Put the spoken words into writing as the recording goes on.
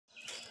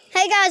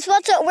Hey guys,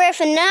 what's up? We're with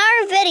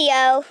another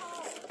video,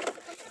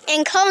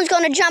 and Colin's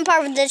going to jump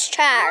over this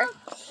chair.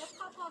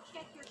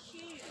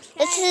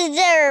 This is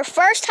their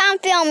first time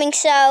filming,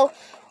 so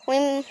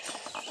we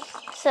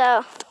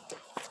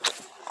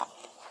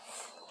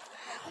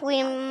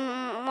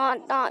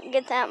might not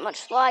get that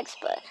much likes,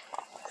 but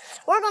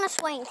we're going to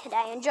swing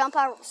today and jump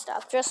over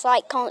stuff, just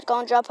like Colin's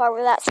going to jump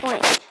over that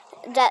swing,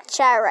 that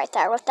chair right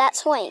there with that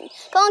swing.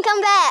 Colin,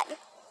 come back.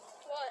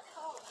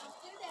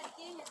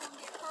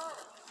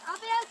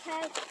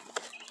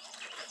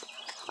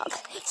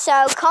 Okay.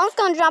 So Colin's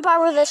gonna jump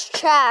over this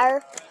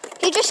chair.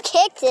 He just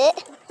kicked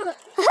it.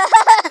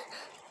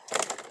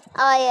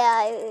 Oh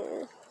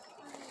yeah.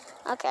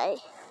 Okay.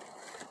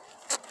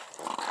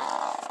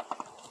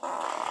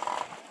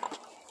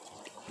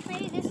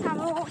 Maybe this time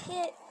it won't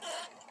hit.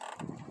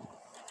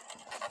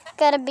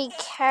 Gotta be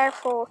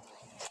careful.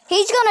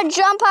 He's gonna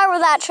jump over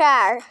that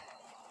chair.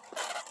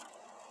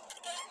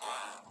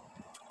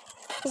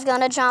 He's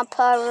gonna jump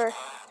over.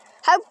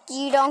 Hope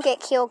you don't get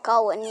killed,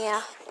 Colin.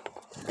 Yeah.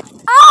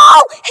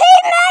 Oh, he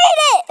made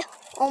it!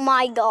 Oh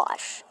my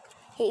gosh.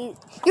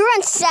 You're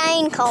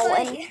insane,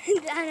 Colin.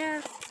 I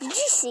know. Did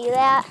you see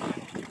that?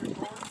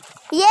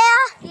 Yeah?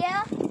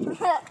 Yeah?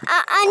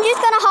 I'm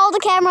just going to hold the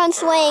camera and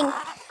swing.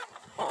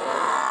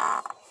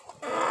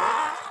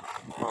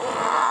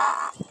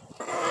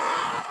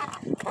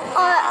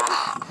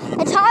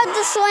 It's hard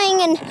to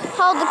swing and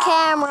hold the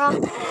camera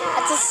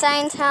at the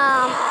same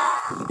time.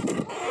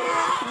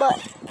 But,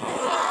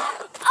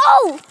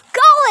 oh,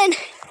 Colin!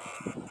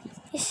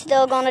 He's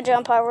still going to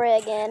jump over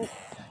it again.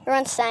 You're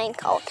insane,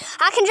 Colin.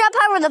 I can jump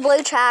over the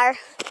blue chair.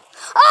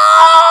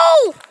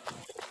 Oh!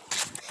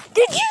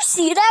 Did you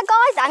see that,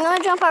 guys? I'm going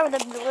to jump over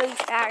the blue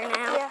chair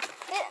now. Yeah.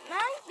 It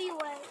might be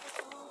wet.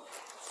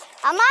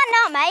 I might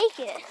not make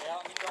it.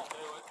 Yeah, you don't do it.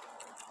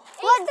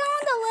 What's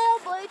on the little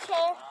blue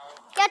chair?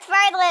 That's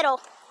very little.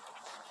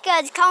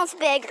 Because Colin's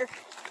bigger.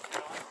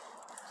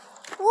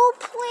 Well,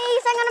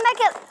 please, I'm going to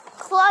make it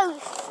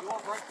close. You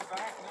want to break the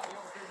back and not be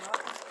able to do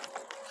nothing?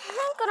 I'm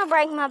not going to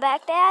break my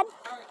back, Dad.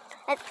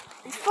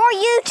 It's for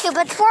YouTube.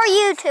 It's for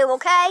YouTube,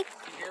 okay?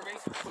 You hear me?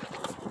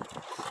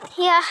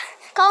 Yeah.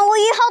 Colin, will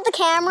you hold the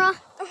camera?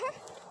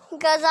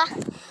 Because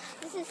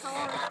This is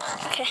hard.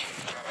 okay.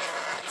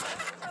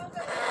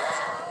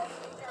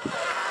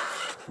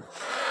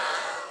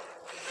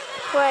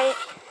 Wait.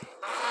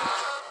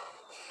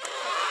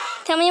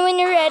 Tell me when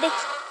you're ready.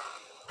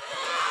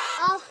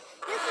 Oh,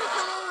 this is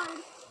hard.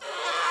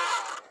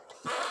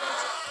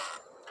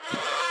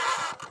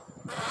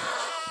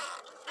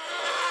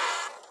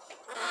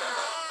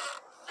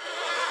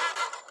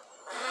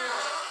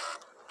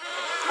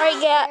 All right,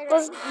 yeah,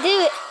 let's do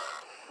it.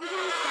 I'm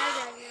kind of scared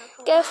right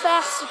now. Go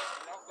faster.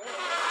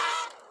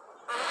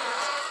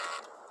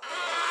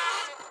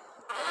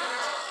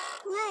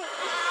 Wait.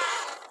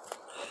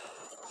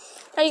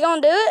 Are you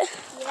gonna do it?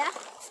 Yeah.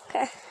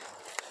 Okay.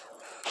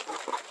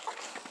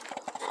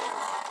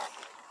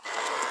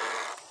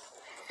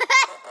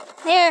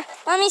 Here,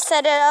 let me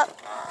set it up.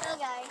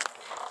 Okay.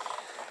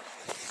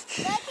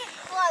 Make it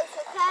close,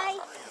 okay?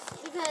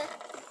 Because...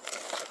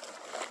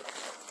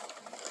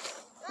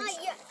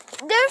 yeah.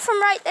 Do it from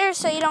right there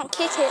so you don't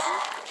kick it.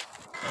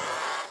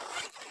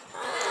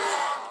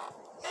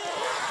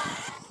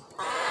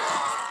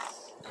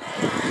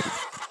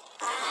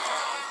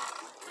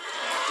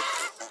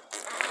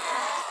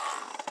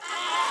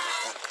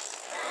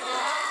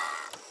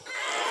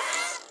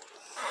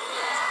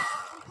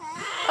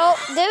 Oh,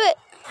 do it.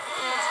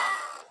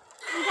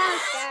 I'm kind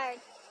of scared.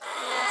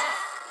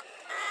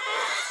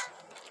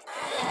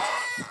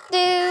 Do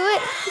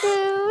it, do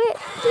it,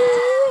 do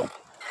it.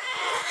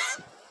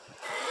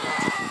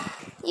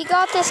 You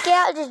got this, get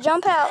out, just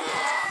jump out.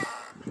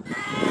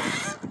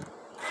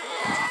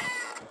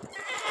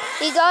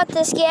 You got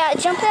this, get out,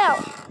 jump out.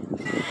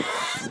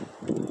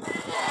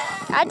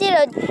 I did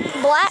a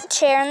black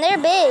chair and they're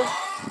big.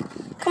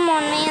 Come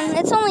on, man,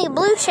 it's only a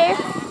blue chair.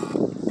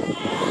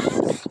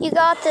 You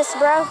got this,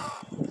 bro.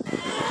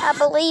 I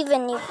believe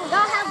in you. We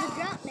don't have to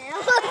jump now.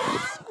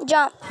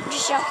 Jump,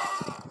 just jump.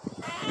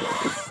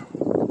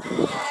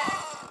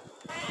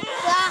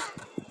 Yeah.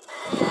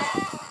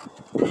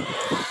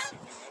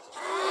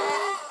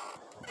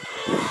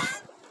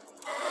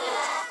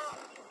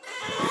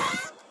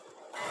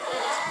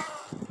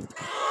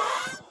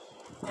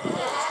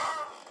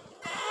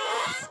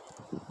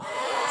 I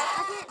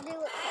can't do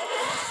it.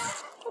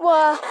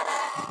 Well,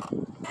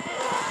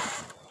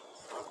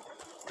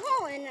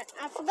 Colin,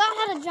 I forgot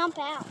how to jump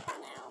out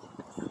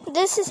now.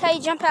 this is how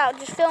you jump out.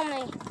 Just film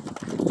me.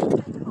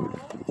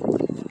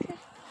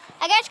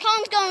 I guess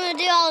Colin's going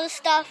to do all this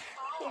stuff.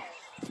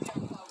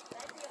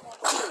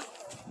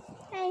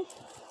 Hey.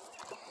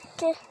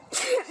 Okay.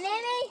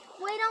 Maybe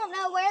we don't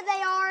know where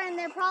they are and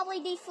they're probably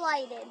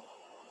deflated.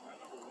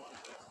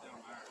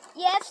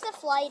 Yeah, it's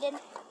deflated.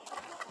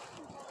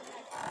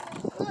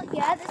 Look,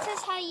 yeah, this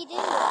is how you do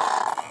it.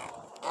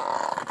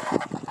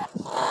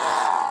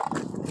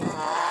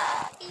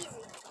 Easy.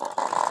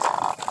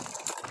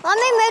 Let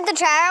me move the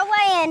chair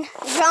away and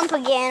jump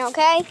again,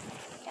 okay?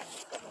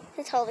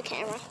 Let's hold the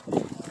camera.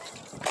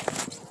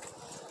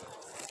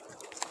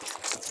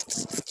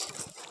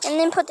 And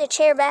then put the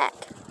chair back.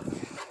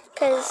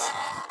 Because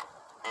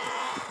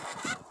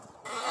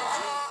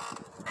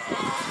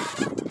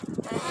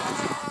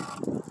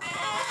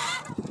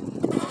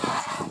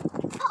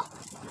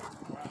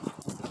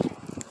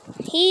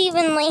he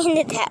even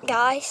landed that,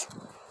 guys.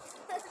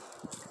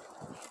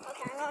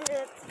 Okay, I'm gonna do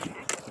it.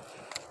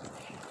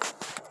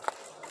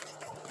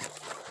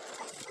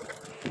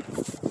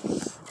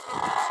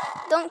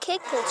 Don't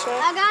kick the chair.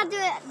 I gotta do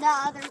it the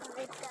other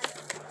way.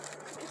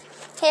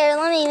 Here,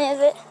 let me move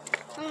it.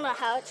 I don't know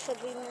how it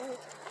should be moved.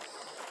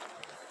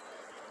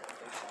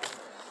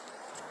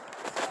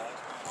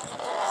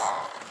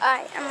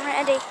 Alright, I'm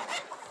ready.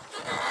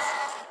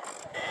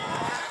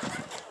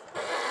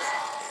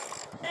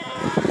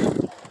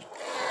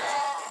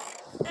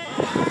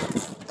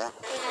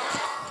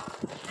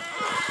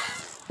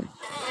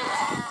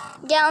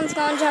 Gallon's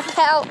gonna jump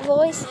out,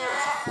 boys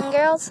and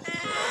girls.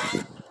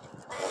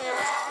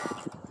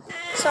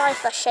 Sorry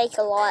if I shake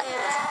a lot.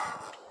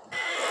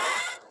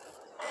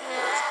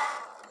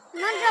 I'm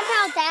gonna jump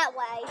out that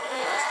way.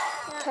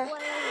 Okay.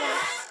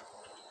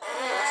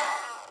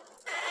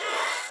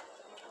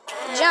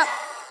 Jump.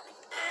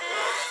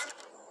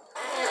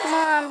 Come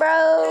on,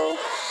 bro.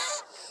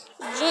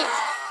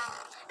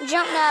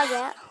 Jump now,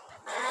 Jack.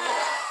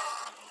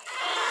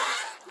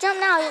 Jump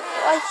now,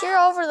 like you're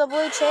over the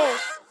blue chair.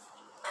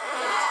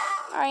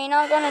 Are you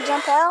not gonna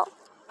jump out?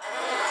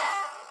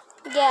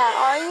 Yeah,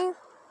 are you?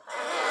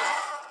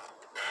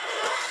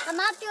 I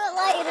might do it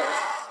later.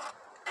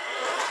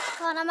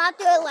 Hold on, I might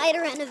do it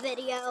later in the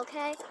video,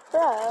 okay?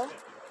 Bro. I don't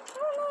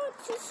know,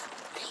 it's just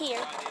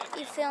here.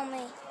 You film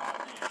me.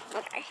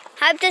 Okay.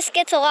 Hope this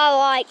gets a lot of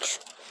likes.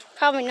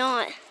 Probably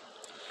not. Hey,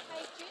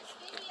 just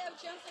video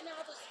jumping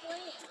out the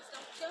swings.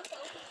 Don't jump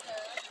over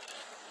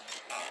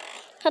there.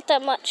 Not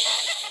that much.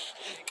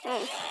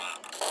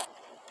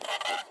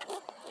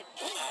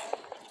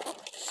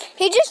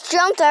 He just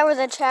jumped over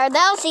the chair.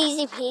 That was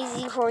easy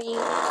peasy for you.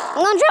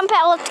 I'm gonna jump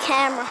out with the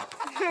camera.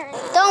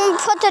 Don't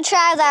put the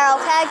chair there,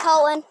 okay,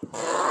 Colin?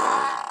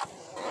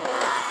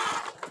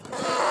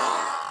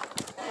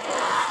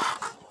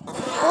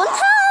 One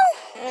time,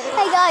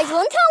 hey guys,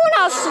 one time when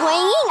I was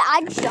swinging,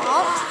 I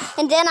jumped,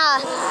 and then I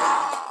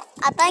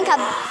think I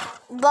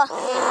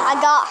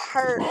got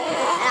hurt, and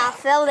I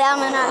fell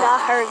down and I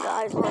got hurt,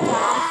 guys, one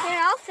time.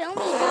 Here, I'll film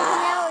you.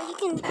 Now you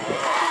can use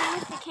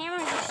the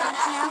camera or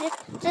something now.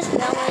 Just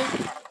film me.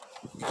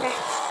 Okay.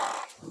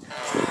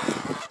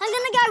 I'm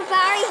gonna go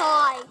very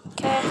high.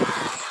 Okay.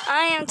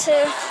 I am too.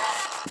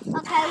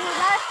 Okay,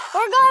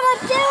 we're gonna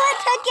do it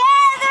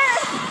together.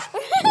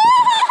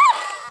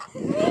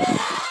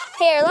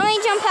 Here, let me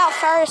jump out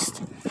first.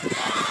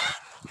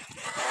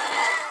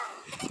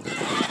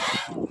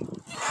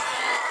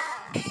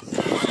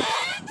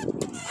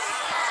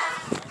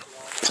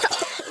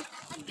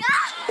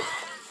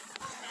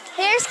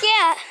 Here's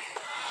Cat.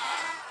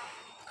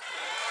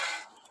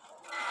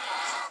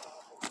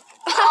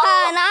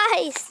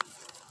 Nice.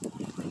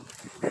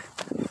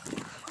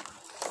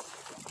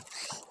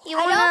 You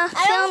wanna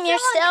film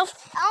yourself?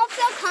 I don't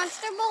feel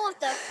comfortable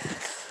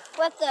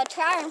with the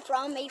chair in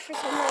front of me for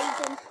some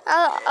reason.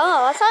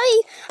 Oh, I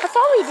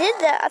thought we did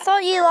that. I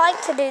thought you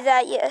liked to do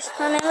that. Yes.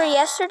 Remember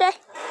yesterday?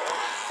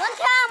 One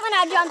time when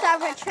I jumped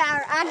over a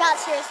chair, I got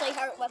seriously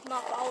hurt with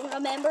my phone.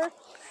 Remember?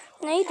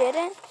 No, you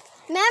didn't.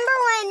 Remember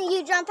when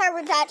you jumped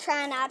over that chair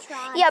and I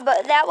tried? Yeah,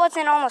 but that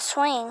wasn't on the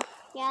swing.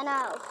 Yeah, I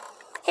know.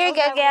 Here you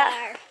go, Over Gat.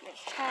 there.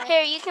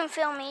 Here, you can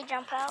film me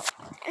jump out.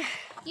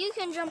 You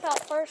can jump out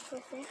first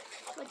with him.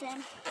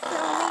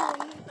 Film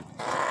me.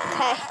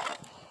 Okay.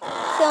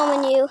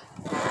 Filming you.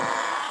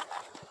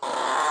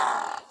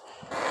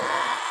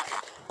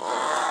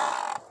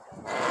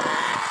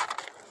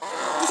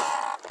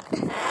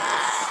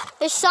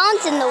 There's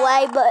songs in the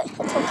way, but it's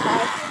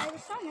okay.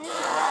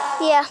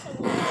 Yeah.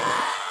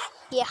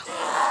 Yeah.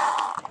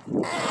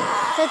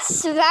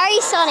 It's very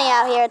sunny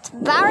out here. It's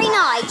very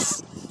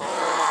nice.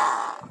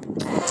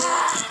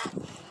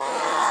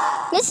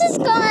 This is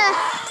gonna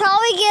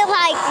probably get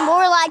like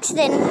more likes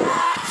than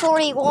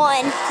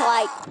 41.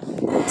 Like,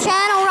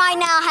 channel right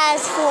now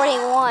has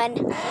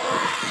 41.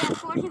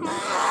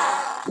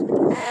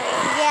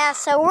 Yeah,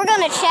 so we're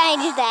gonna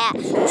change that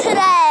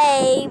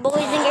today,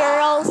 boys and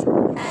girls.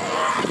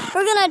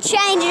 We're gonna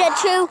change it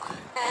to.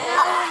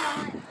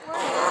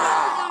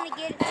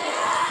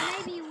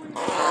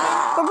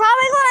 We're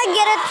probably gonna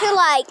get it to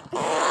like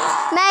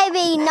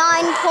maybe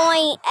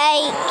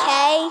 9.8K,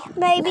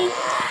 maybe.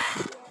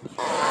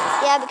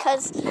 Yeah,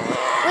 because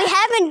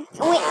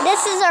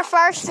this is our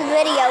first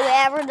video we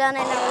ever done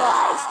in our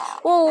lives.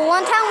 Well,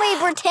 one time we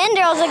pretended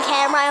there was a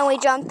camera and we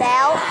jumped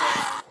out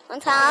one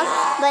time,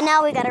 but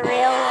now we got a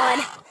real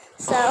one.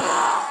 So,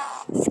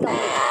 it's going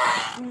to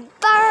be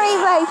very,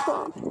 very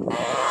fun.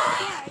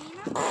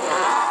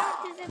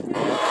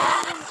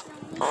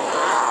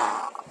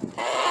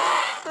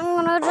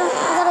 I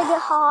gotta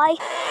get high.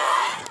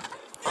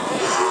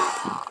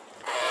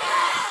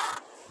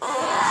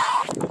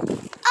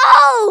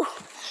 Oh!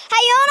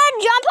 Hey, you wanna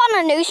jump on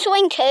a new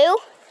swing too?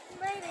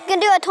 We can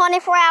do a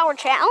 24-hour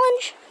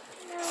challenge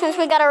since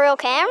we got a real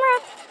camera.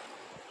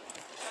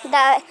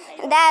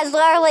 That is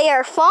literally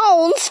our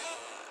phones.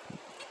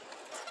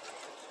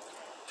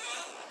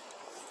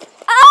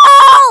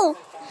 Oh!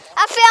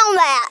 I filmed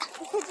that.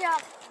 Good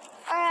job.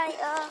 Alright,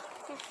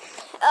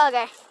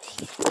 Okay.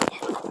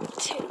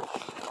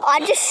 oh, I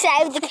just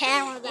saved the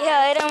camera though.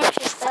 Yeah, it almost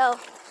just fell.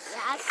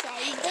 Yeah, I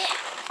saved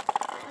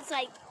it. It's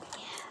like,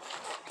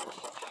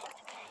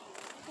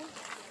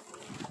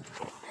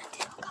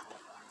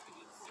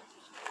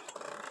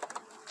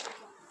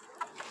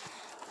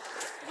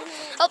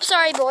 Oh,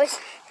 sorry, boys.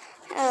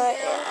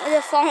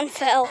 The phone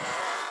fell.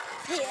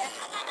 yeah.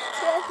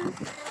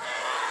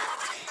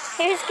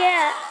 Here's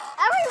Cat.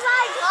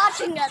 Everybody's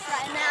watching us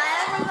right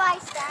now.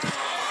 Everybody's standing.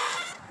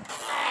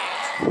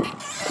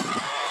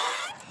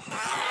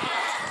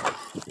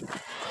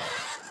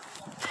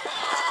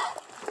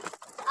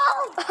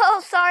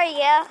 Oh, sorry,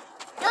 yeah.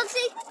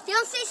 You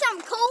don't see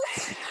something cool,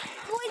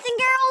 boys and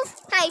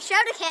girls? Hey, show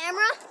the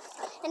camera,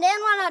 and then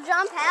when I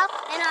jump out,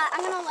 and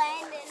I'm gonna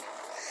land in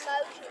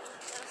motion.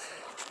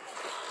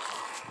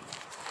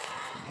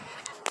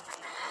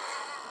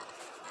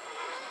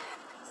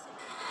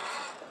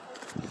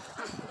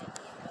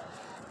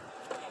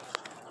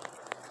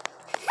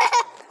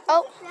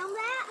 Oh, Film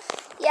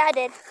that? yeah, I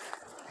did.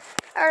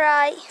 All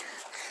right.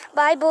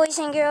 Bye, boys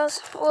and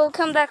girls. We'll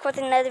come back with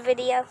another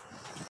video.